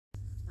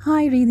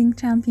Hi, reading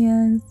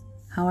champions!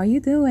 How are you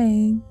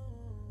doing?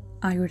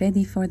 Are you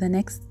ready for the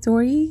next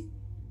story?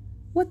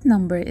 What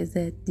number is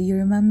it? Do you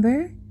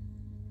remember?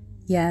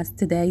 Yes,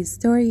 today's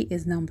story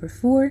is number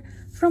 4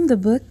 from the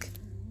book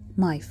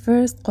My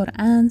First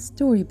Qur'an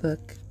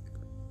Storybook.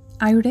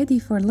 Are you ready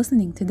for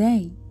listening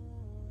today?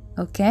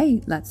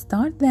 Okay, let's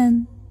start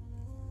then.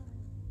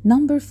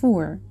 Number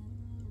 4.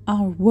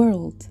 Our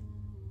World.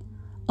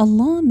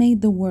 Allah made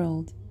the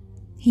world.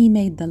 He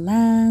made the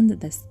land,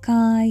 the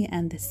sky,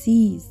 and the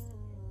seas.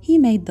 He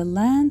made the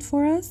land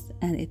for us,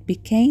 and it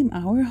became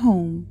our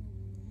home.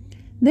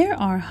 There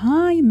are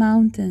high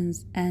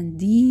mountains and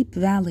deep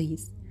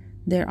valleys.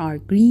 There are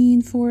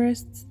green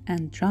forests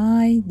and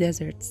dry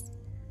deserts.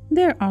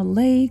 There are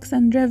lakes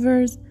and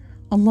rivers.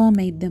 Allah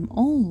made them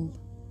all.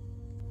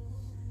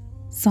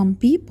 Some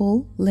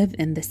people live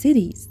in the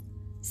cities.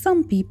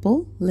 Some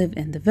people live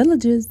in the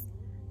villages.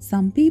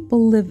 Some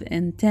people live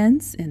in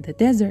tents in the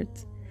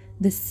desert.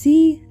 The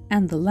sea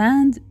and the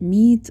land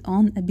meet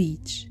on a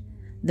beach.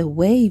 The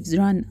waves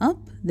run up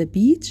the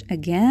beach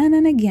again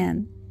and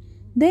again.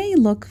 They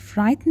look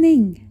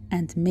frightening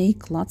and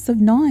make lots of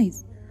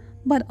noise.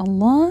 But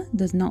Allah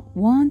does not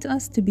want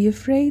us to be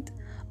afraid.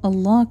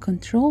 Allah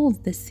controls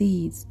the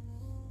seas.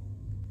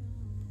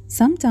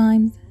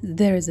 Sometimes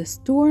there is a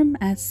storm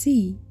at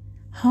sea.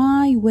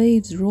 High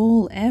waves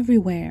roll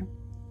everywhere.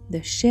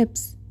 The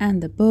ships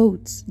and the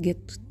boats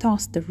get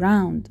tossed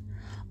around.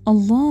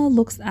 Allah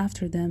looks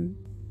after them.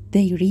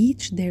 They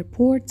reach their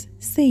port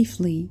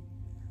safely.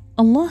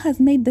 Allah has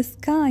made the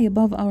sky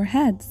above our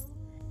heads.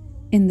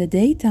 In the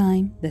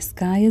daytime, the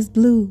sky is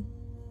blue.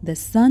 The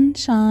sun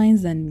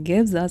shines and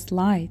gives us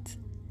light.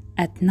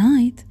 At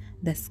night,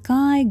 the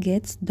sky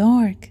gets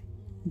dark.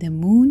 The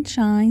moon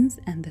shines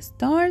and the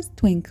stars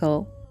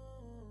twinkle.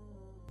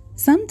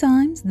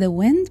 Sometimes the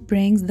wind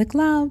brings the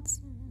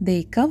clouds.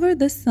 They cover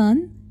the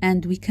sun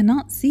and we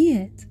cannot see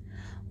it.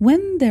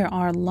 When there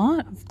are a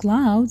lot of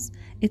clouds,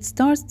 it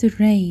starts to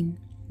rain.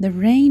 The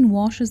rain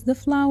washes the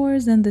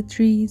flowers and the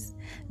trees.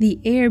 The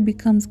air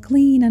becomes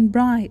clean and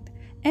bright.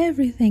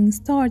 Everything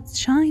starts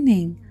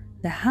shining.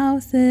 The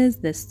houses,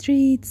 the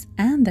streets,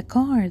 and the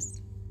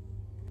cars.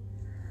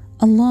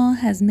 Allah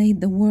has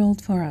made the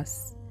world for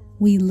us.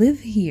 We live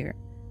here.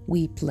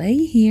 We play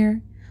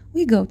here.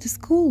 We go to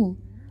school.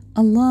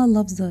 Allah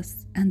loves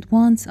us and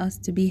wants us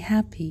to be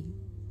happy.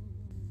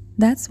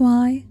 That's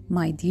why,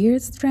 my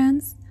dearest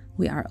friends,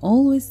 we are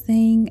always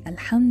saying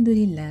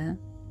Alhamdulillah.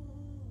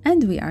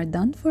 And we are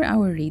done for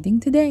our reading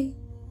today.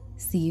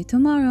 See you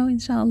tomorrow,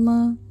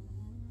 inshallah.